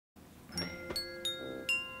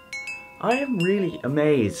I am really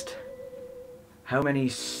amazed how many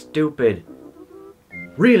stupid,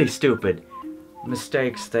 really stupid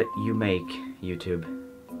mistakes that you make, YouTube.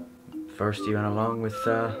 First you went along with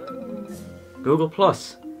Google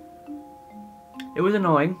Plus. It was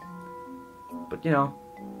annoying, but you know,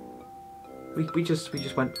 we just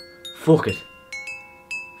went, fuck it.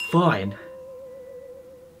 Fine.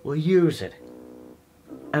 We'll use it.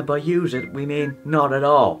 And by use it, we mean not at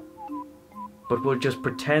all. But we'll just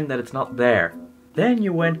pretend that it's not there. Then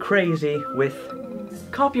you went crazy with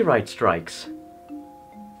copyright strikes.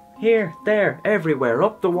 Here, there, everywhere,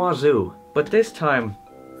 up the wazoo. But this time,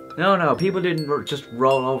 no, people didn't just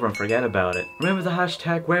roll over and forget about it. Remember the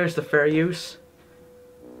hashtag, where's the fair use?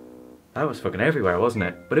 That was fucking everywhere, wasn't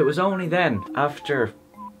it? But it was only then, after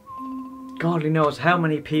God only knows how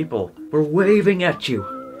many people were waving at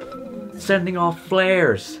you, sending off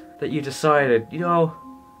flares, that you decided, you know,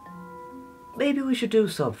 maybe we should do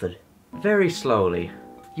something. Very slowly,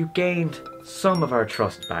 you gained some of our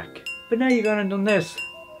trust back. But now you've gone and done this.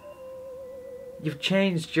 You've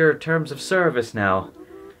changed your terms of service now,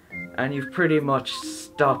 and you've pretty much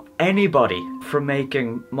stopped anybody from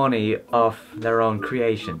making money off their own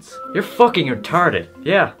creations. You're fucking retarded.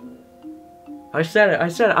 Yeah. I said it,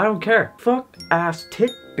 I don't care. Fuck, ass,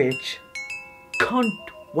 tit, bitch, cunt,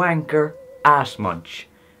 wanker, ass munch.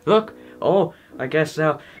 Look, oh, I guess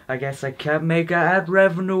I can't make ad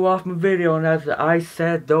revenue off my video now that I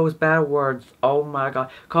said those bad words. Oh my god.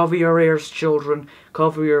 Cover your ears, children.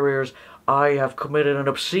 Cover your ears. I have committed an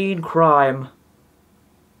obscene crime.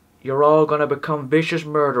 You're all gonna become vicious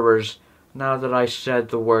murderers now that I said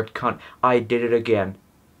the word cunt. I did it again.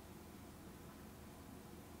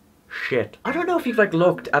 Shit. I don't know if you've like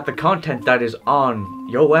looked at the content that is on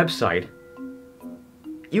your website.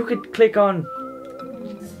 You could click on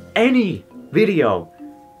any video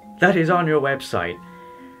that is on your website,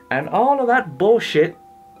 and all of that bullshit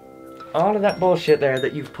there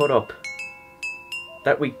that you've put up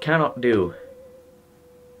that we cannot do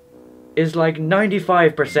is like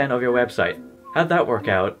 95% of your website. How'd that work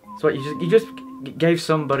out? So what, you just gave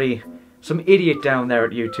somebody, some idiot down there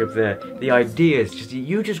at YouTube the ideas.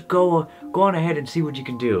 You just go on ahead and see what you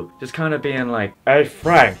can do. Just kind of being like, hey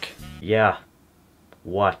Frank. Yeah.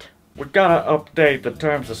 What? We gotta update the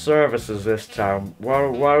terms of services this time. What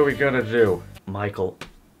are we gonna do? Michael,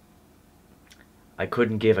 I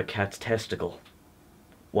couldn't give a cat's testicle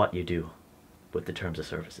what you do with the terms of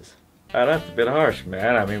services. That's a bit harsh,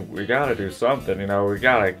 man. I mean, we gotta do something, you know. We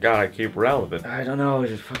gotta keep relevant. I don't know,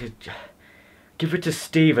 just fucking give it to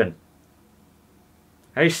Steven.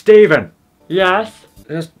 Hey Steven! Yes?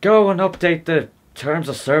 Just go and update the terms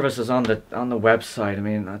of services on the website. I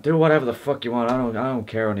mean, do whatever the fuck you want. I don't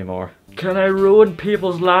care anymore. Can I ruin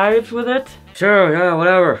people's lives with it? Sure, yeah,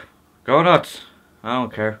 whatever. Go nuts. I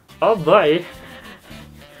don't care. Oh boy.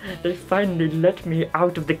 They finally let me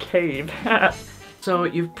out of the cave. So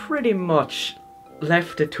you've pretty much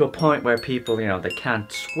left it to a point where people, you know, they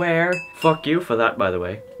can't swear. Fuck you for that, by the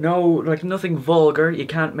way. No, like nothing vulgar. You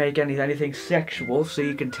can't make anything sexual. So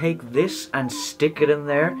you can take this and stick it in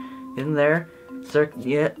there.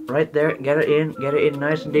 Yeah, right there. Get it in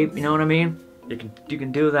nice and deep. You know what I mean? You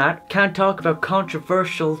can do that. Can't talk about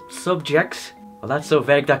controversial subjects. Well, that's so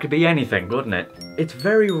vague that could be anything, wouldn't it? It's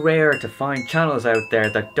very rare to find channels out there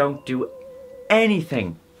that don't do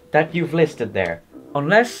anything that you've listed there.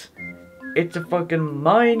 Unless it's a fucking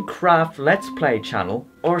Minecraft Let's Play channel,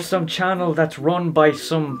 or some channel that's run by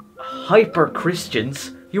some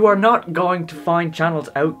hyper-Christians. You are not going to find channels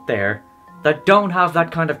out there that don't have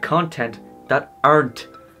that kind of content, that aren't,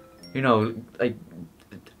 you know, like,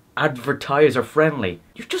 advertiser friendly.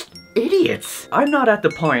 You're just idiots. I'm not at the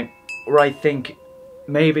point where I think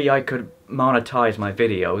maybe I could monetize my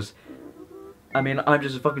videos. I mean, I'm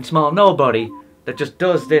just a fucking small nobody that just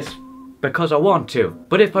does this because I want to.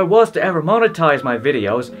 But if I was to ever monetize my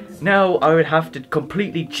videos, now I would have to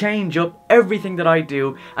completely change up everything that I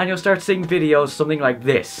do, and you'll start seeing videos something like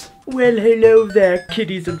this. Well, hello there,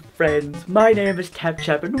 kiddies and friends. My name is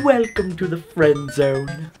TapChap and welcome to the Friend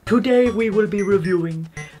Zone. Today we will be reviewing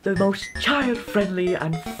the most child-friendly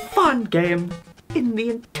and fun game in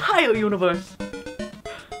the entire universe.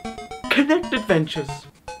 Connect Adventures.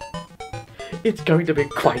 It's going to be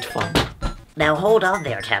quite fun. Now hold on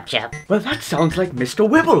there, TapChap. Well, that sounds like Mr.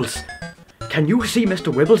 Wibbles. Can you see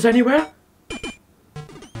Mr. Wibbles anywhere?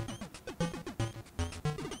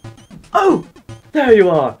 Oh! There you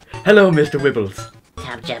are! Hello, Mr. Wibbles.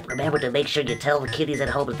 TapChap, remember to make sure you tell the kiddies at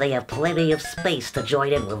home that they have plenty of space to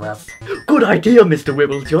join in with us. Good idea, Mr.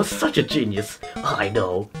 Wibbles. You're such a genius. I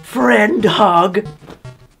know. Friend hug!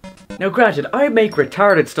 Now granted, I make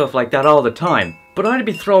retarded stuff like that all the time. But I'd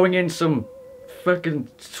be throwing in some fucking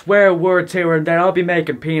swear words here and there. I'll be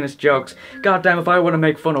making penis jokes. Goddamn, if I want to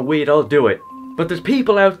make fun of weed, I'll do it. But there's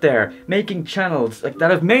people out there making channels like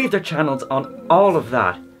that have made their channels on all of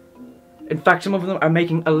that. In fact, some of them are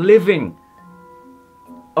making a living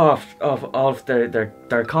off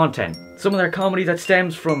their content. Some of their comedy that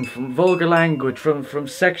stems from vulgar language, from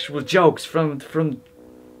sexual jokes, from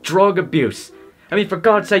drug abuse. I mean, for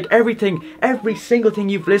God's sake, every single thing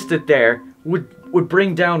you've listed there would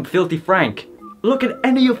bring down Filthy Frank. Look at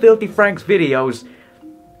any of Filthy Frank's videos,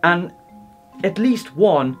 and at least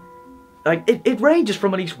one, like, it ranges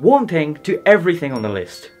from at least one thing to everything on the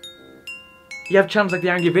list. You have channels like the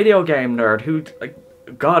Angry Video Game Nerd, who, like,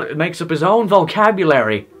 God, makes up his own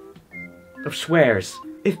vocabulary of swears.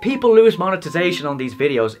 If people lose monetization on these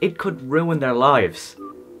videos, it could ruin their lives.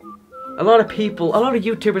 A lot of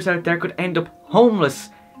YouTubers out there could end up homeless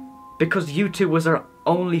because YouTube was their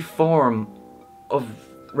only form of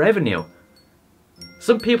revenue.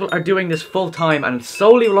 Some people are doing this full time and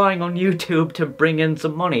solely relying on YouTube to bring in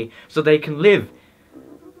some money so they can live.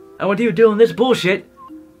 And when you're doing this bullshit,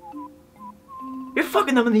 you're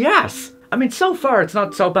fucking them in the ass. I mean, so far it's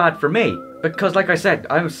not so bad for me, because like I said,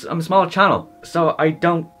 I'm a small channel, so I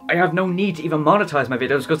have no need to even monetize my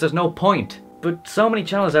videos because there's no point. But so many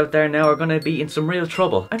channels out there now are going to be in some real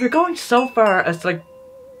trouble. And they're going so far as to, like,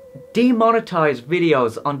 demonetize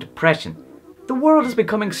videos on depression. The world is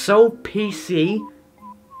becoming so PC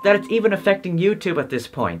that it's even affecting YouTube at this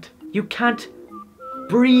point. You can't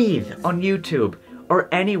breathe on YouTube or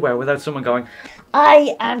anywhere without someone going,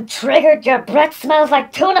 I am triggered, your breath smells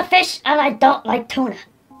like tuna fish and I don't like tuna.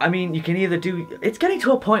 I mean, you can either do... It's getting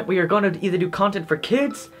to a point where you're going to either do content for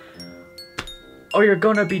kids, or you're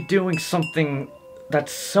going to be doing something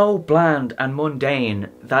that's so bland and mundane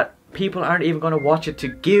that people aren't even going to watch it to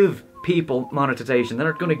give people monetization. They're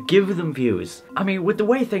not going to give them views. I mean, with the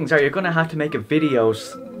way things are, you're going to have to make a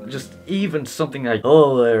videos, just even something like,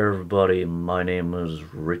 "Hello there everybody, my name is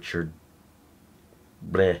Richard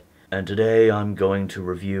Bleh, and today I'm going to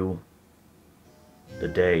review the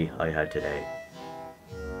day I had today.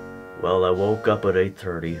 Well, I woke up at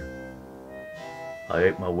 8:30, I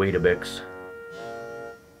ate my Weetabix,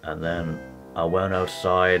 and then I went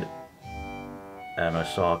outside and I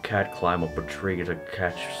saw a cat climb up a tree to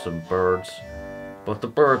catch some birds, but the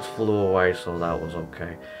birds flew away, so that was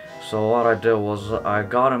okay. So what I did was I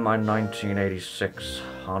got in my 1986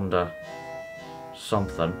 Honda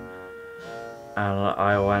something, and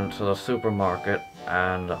I went to the supermarket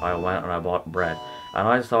and I bought bread. And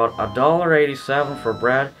I thought, $1.87 for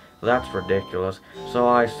bread? That's ridiculous. So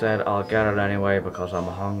I said I'll get it anyway because I'm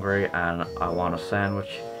hungry and I want a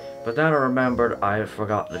sandwich. But then I remembered I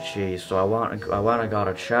forgot the cheese, so I went and got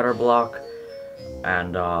a cheddar block,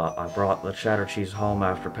 and I brought the cheddar cheese home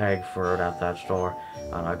after paying for it at that store,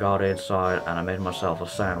 and I got inside and I made myself a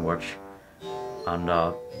sandwich, and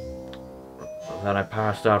then I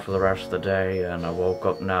passed out for the rest of the day, and I woke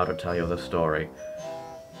up now to tell you the story.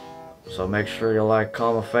 So make sure you like,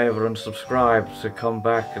 comment, favorite, and subscribe to come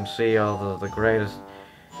back and see all the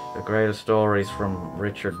greatest stories from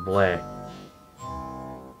Richard Bleh.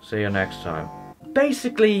 See you next time.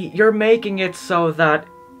 Basically, you're making it so that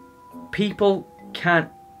people can't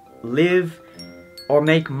live or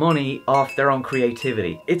make money off their own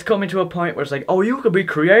creativity. It's coming to a point where it's like, oh, you can be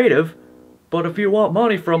creative, but if you want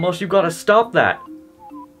money from us, you gotta stop that.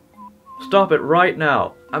 Stop it right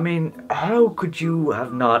now. I mean, how could you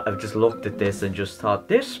have not have just looked at this and just thought,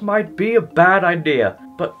 this might be a bad idea?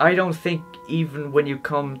 But I don't think even when you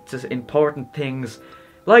come to important things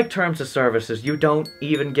like terms of services, you don't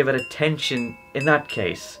even give it attention in that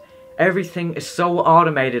case. Everything is so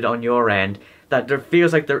automated on your end that there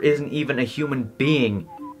feels like there isn't even a human being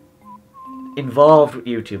involved with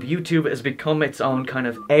YouTube. YouTube has become its own kind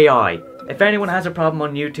of AI. If anyone has a problem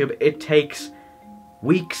on YouTube, it takes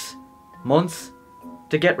weeks, months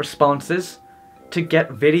to get responses, to get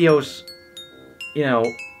videos, you know,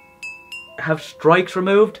 have strikes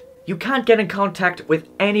removed. You can't get in contact with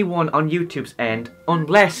anyone on YouTube's end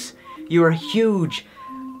unless you're a huge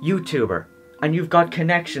YouTuber and you've got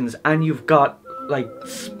connections and you've got, like,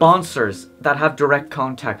 sponsors that have direct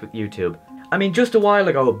contact with YouTube. I mean, just a while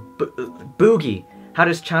ago, Boogie had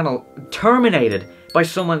his channel terminated by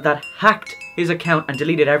someone that hacked his account and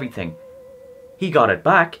deleted everything. He got it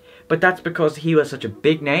back, but that's because he was such a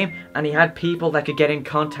big name and he had people that could get in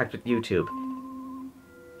contact with YouTube.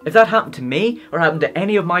 If that happened to me, or happened to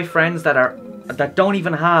any of my friends that don't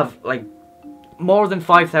even have, like, more than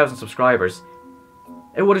 5,000 subscribers,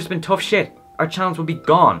 it would have been tough shit. Our channels would be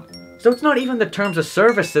gone. So it's not even the terms of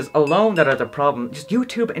services alone that are the problem. Just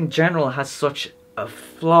YouTube in general has such a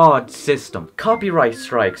flawed system. Copyright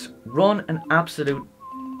strikes run an absolute...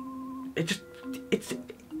 It's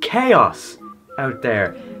chaos out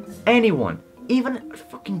there. Anyone, even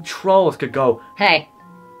fucking trolls could go, Hey,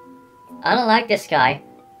 I don't like this guy,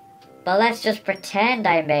 but let's just pretend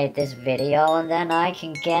I made this video and then I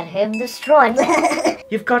can get him destroyed.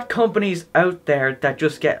 You've got companies out there that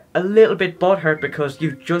just get a little bit butthurt because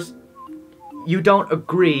you don't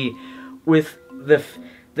agree with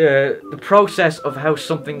the process of how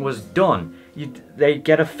something was done. They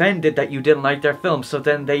get offended that you didn't like their film, so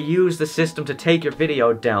then they use the system to take your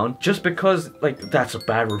video down just because, like, that's a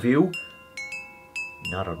bad review.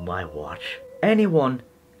 Not on my watch. Anyone,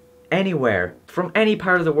 anywhere, from any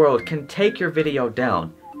part of the world can take your video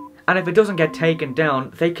down. And if it doesn't get taken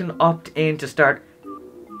down, they can opt in to start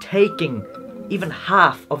taking even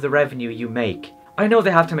half of the revenue you make. I know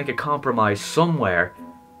they have to make a compromise somewhere,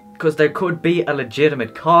 because there could be a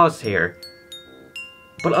legitimate cause here.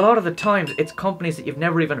 But a lot of the times, it's companies that you've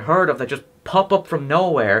never even heard of that just pop up from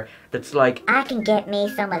nowhere that's like, I can get me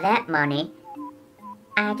some of that money.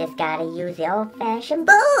 I just gotta use the old-fashioned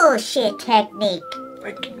bullshit technique.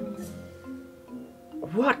 like,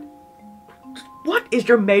 what is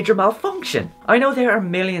your major malfunction? I know there are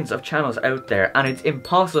millions of channels out there and it's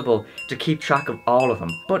impossible to keep track of all of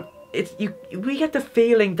them, but we get the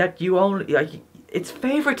feeling that you only, like, it's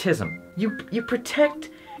favoritism. You protect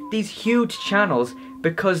these huge channels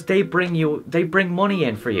because they bring money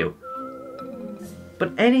in for you.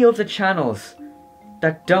 But any of the channels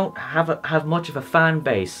that don't have much of a fan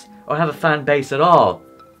base, or have a fan base at all,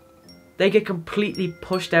 they get completely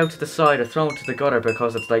pushed out to the side or thrown to the gutter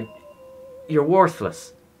because it's like, you're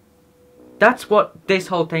worthless. That's what this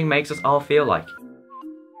whole thing makes us all feel like.